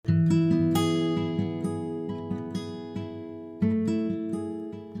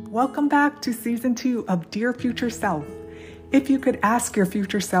Welcome back to Season 2 of Dear Future Self. If you could ask your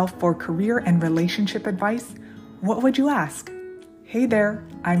future self for career and relationship advice, what would you ask? Hey there,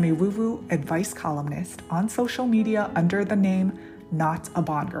 I'm a woo-woo advice columnist on social media under the name Not a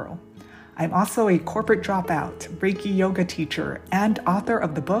Bond Girl. I'm also a corporate dropout, Reiki yoga teacher, and author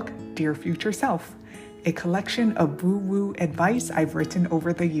of the book Dear Future Self, a collection of woo-woo advice I've written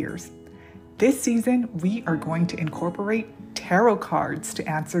over the years. This season, we are going to incorporate tarot cards to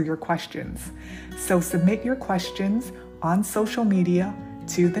answer your questions. So submit your questions on social media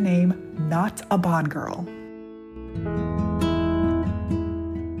to the name Not a Bond Girl.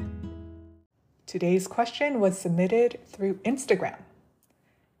 Today's question was submitted through Instagram.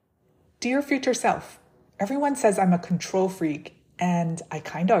 Dear Future Self, everyone says I'm a control freak, and I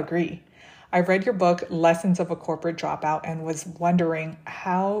kind of agree. I read your book, Lessons of a Corporate Dropout, and was wondering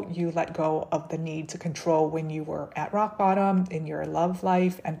how you let go of the need to control when you were at rock bottom in your love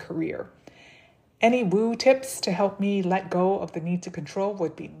life and career. Any woo tips to help me let go of the need to control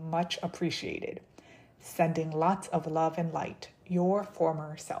would be much appreciated. Sending lots of love and light, your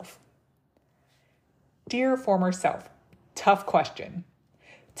former self. Dear former self, tough question.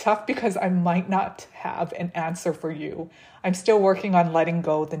 Tough because I might not have an answer for you. I'm still working on letting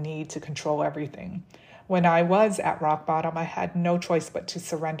go the need to control everything. When I was at rock bottom, I had no choice but to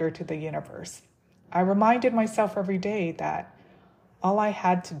surrender to the universe. I reminded myself every day that all I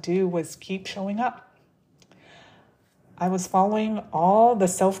had to do was keep showing up. I was following all the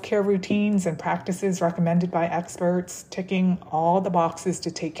self-care routines and practices recommended by experts, ticking all the boxes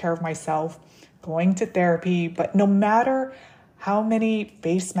to take care of myself, going to therapy, but no matter how many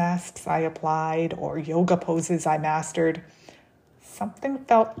face masks I applied or yoga poses I mastered, something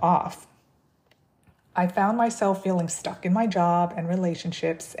felt off. I found myself feeling stuck in my job and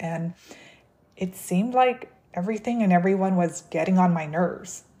relationships, and it seemed like everything and everyone was getting on my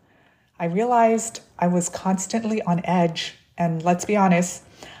nerves. I realized I was constantly on edge, and let's be honest,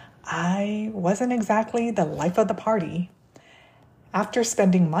 I wasn't exactly the life of the party. After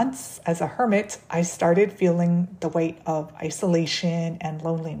spending months as a hermit, I started feeling the weight of isolation and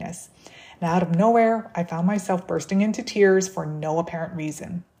loneliness. And out of nowhere, I found myself bursting into tears for no apparent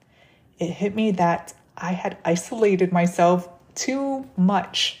reason. It hit me that I had isolated myself too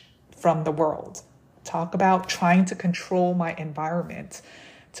much from the world. Talk about trying to control my environment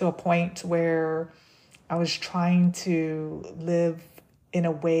to a point where I was trying to live in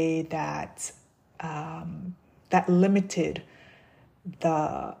a way that that limited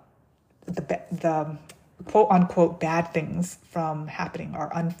the quote unquote bad things from happening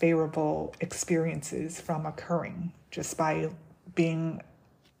or unfavorable experiences from occurring just by being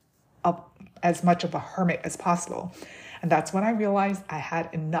as much of a hermit as possible. And that's when I realized I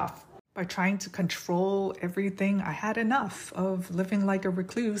had enough. By trying to control everything, I had enough of living like a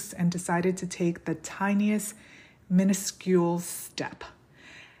recluse and decided to take the tiniest, minuscule step.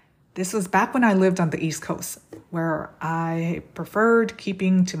 This was back when I lived on the East Coast, where I preferred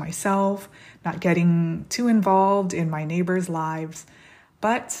keeping to myself, not getting too involved in my neighbors' lives.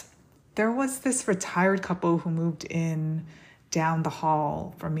 But there was this retired couple who moved in down the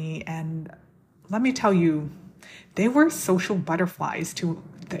hall from me, and let me tell you, they were social butterflies to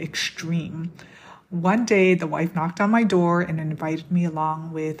the extreme. One day, the wife knocked on my door and invited me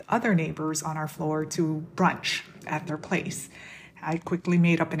along with other neighbors on our floor to brunch at their place. I quickly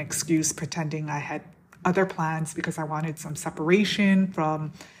made up an excuse pretending I had other plans because I wanted some separation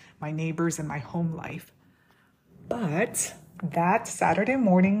from my neighbors and my home life. But that Saturday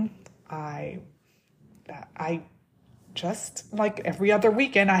morning, I just like every other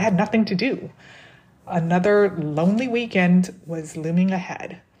weekend, I had nothing to do. Another lonely weekend was looming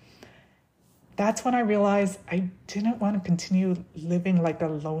ahead. That's when I realized I didn't want to continue living like a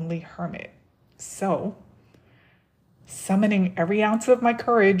lonely hermit. So, summoning every ounce of my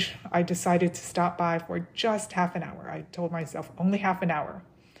courage, I decided to stop by for just half an hour. I told myself only half an hour.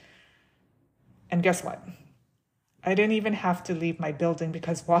 And guess what? I didn't even have to leave my building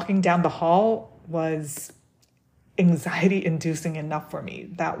because walking down the hall was anxiety-inducing enough for me.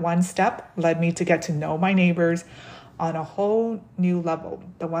 That one step led me to get to know my neighbors on a whole new level,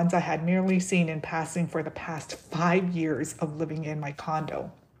 the ones I had merely seen in passing for the past 5 years of living in my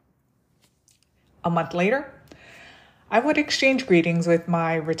condo. A month later, I would exchange greetings with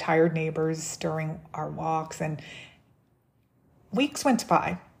my retired neighbors during our walks, and weeks went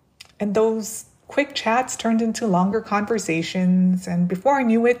by, and those quick chats turned into longer conversations, and before I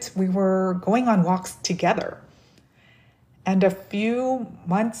knew it, we were going on walks together. And a few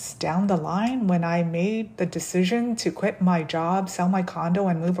months down the line, when I made the decision to quit my job, sell my condo,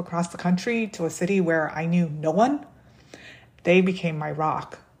 and move across the country to a city where I knew no one, they became my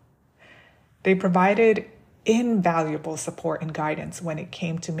rock. They provided invaluable support and guidance when it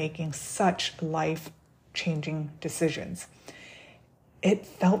came to making such life-changing decisions. It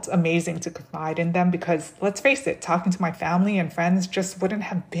felt amazing to confide in them because, let's face it, talking to my family and friends just wouldn't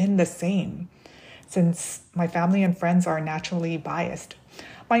have been the same, since my family and friends are naturally biased.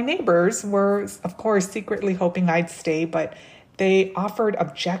 My neighbors were, of course, secretly hoping I'd stay, but they offered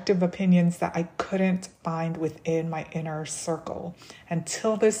objective opinions that I couldn't find within my inner circle.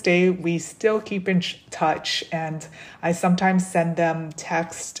 Until this day, we still keep in touch, and I sometimes send them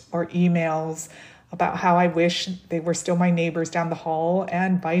texts or emails about how I wish they were still my neighbors down the hall,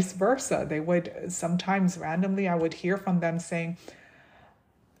 and vice versa. They would sometimes randomly, I would hear from them saying,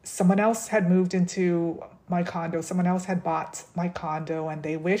 someone else had moved into my condo, someone else had bought my condo, and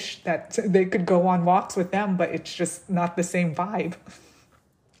they wish that they could go on walks with them, but it's just not the same vibe.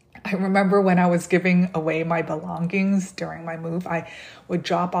 I remember when I was giving away my belongings during my move, I would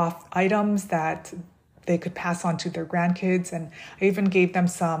drop off items that they could pass on to their grandkids, and I even gave them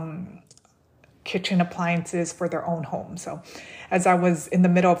some kitchen appliances for their own home. So as I was in the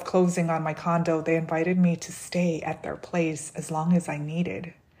middle of closing on my condo, they invited me to stay at their place as long as I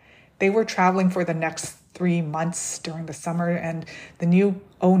needed. They were traveling for the next 3 months during the summer, and the new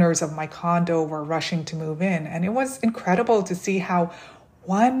owners of my condo were rushing to move in. And it was incredible to see how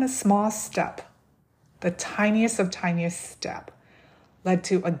one small step, the tiniest of tiniest step, led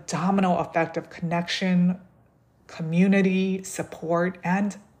to a domino effect of connection, community, support,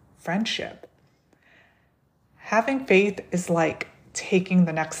 and friendship. Having faith is like taking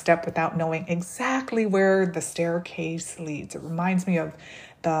the next step without knowing exactly where the staircase leads. It reminds me of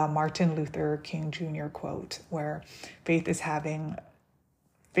the Martin Luther King Jr. quote, where faith is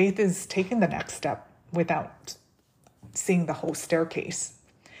taking the next step without seeing the whole staircase.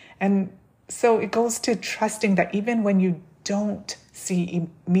 And so it goes to trusting that even when you don't see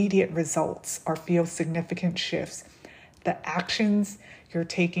immediate results or feel significant shifts, the actions you're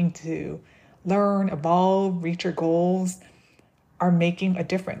taking to learn, evolve, reach your goals are making a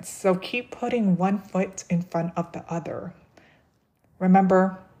difference. So keep putting one foot in front of the other.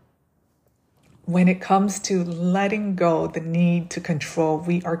 Remember, when it comes to letting go the need to control,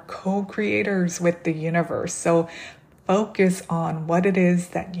 we are co-creators with the universe. So focus on what it is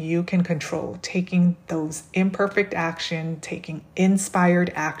that you can control, taking those imperfect action, taking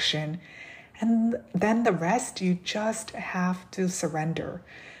inspired action, and then the rest you just have to surrender.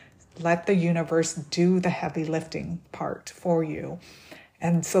 Let the universe do the heavy lifting part for you.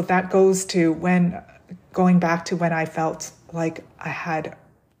 And so that goes to going back to when I felt like I had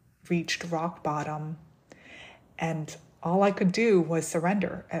reached rock bottom and all I could do was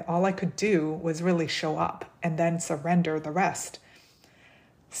surrender. And all I could do was really show up and then surrender the rest.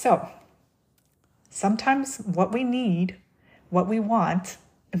 So sometimes what we need, what we want,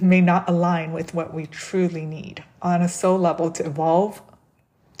 may not align with what we truly need on a soul level to evolve,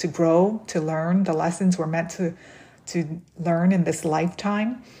 to grow, to learn the lessons we're meant to learn in this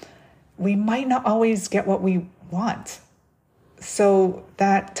lifetime. We might not always get what we want. So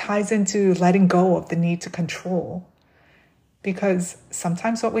that ties into letting go of the need to control, because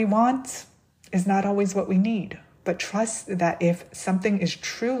sometimes what we want is not always what we need. But trust that if something is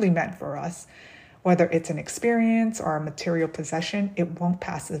truly meant for us, whether it's an experience or a material possession, it won't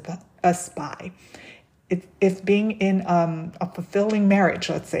pass us by. If being in a fulfilling marriage,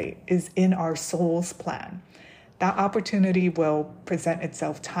 let's say, is in our soul's plan, that opportunity will present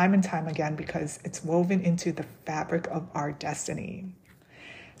itself time and time again because it's woven into the fabric of our destiny.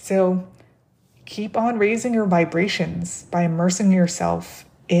 So keep on raising your vibrations by immersing yourself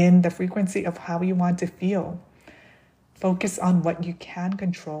in the frequency of how you want to feel. Focus on what you can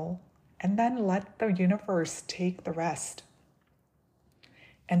control, and then let the universe take the rest.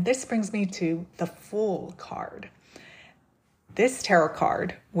 And this brings me to the Fool card. This tarot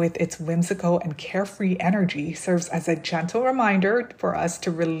card, with its whimsical and carefree energy, serves as a gentle reminder for us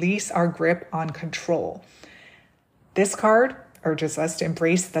to release our grip on control. This card urges us to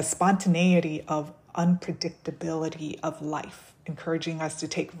embrace the spontaneity of unpredictability of life, encouraging us to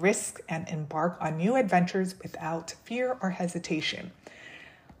take risks and embark on new adventures without fear or hesitation.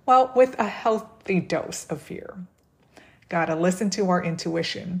 Well, with a healthy dose of fear. Gotta listen to our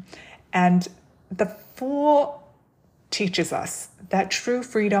intuition. And the Fool teaches us that true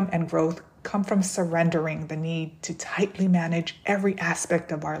freedom and growth come from surrendering the need to tightly manage every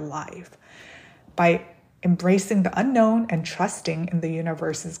aspect of our life. By embracing the unknown and trusting in the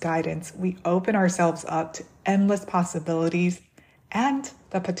universe's guidance, we open ourselves up to endless possibilities and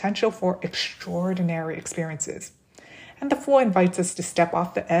the potential for extraordinary experiences. And the Fool invites us to step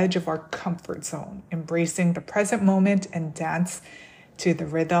off the edge of our comfort zone, embracing the present moment and dance to the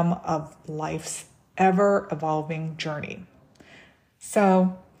rhythm of life's ever-evolving journey.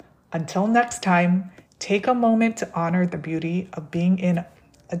 So, until next time, take a moment to honor the beauty of being in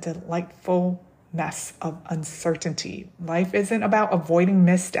a delightful mess of uncertainty. Life isn't about avoiding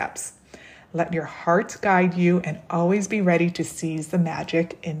missteps. Let your heart guide you and always be ready to seize the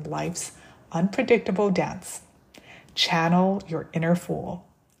magic in life's unpredictable dance. Channel your inner fool,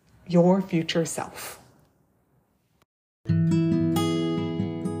 your future self.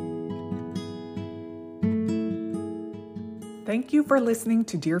 Thank you for listening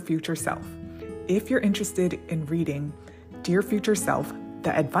to Dear Future Self. If you're interested in reading Dear Future Self,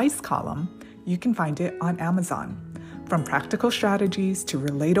 the advice column, you can find it on Amazon. From practical strategies to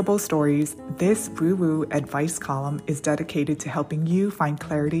relatable stories, this woo-woo advice column is dedicated to helping you find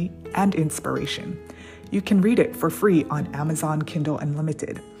clarity and inspiration. You can read it for free on Amazon Kindle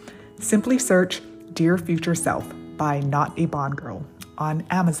Unlimited. Simply search Dear Future Self by Not a Bond Girl on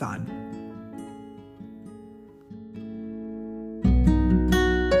Amazon.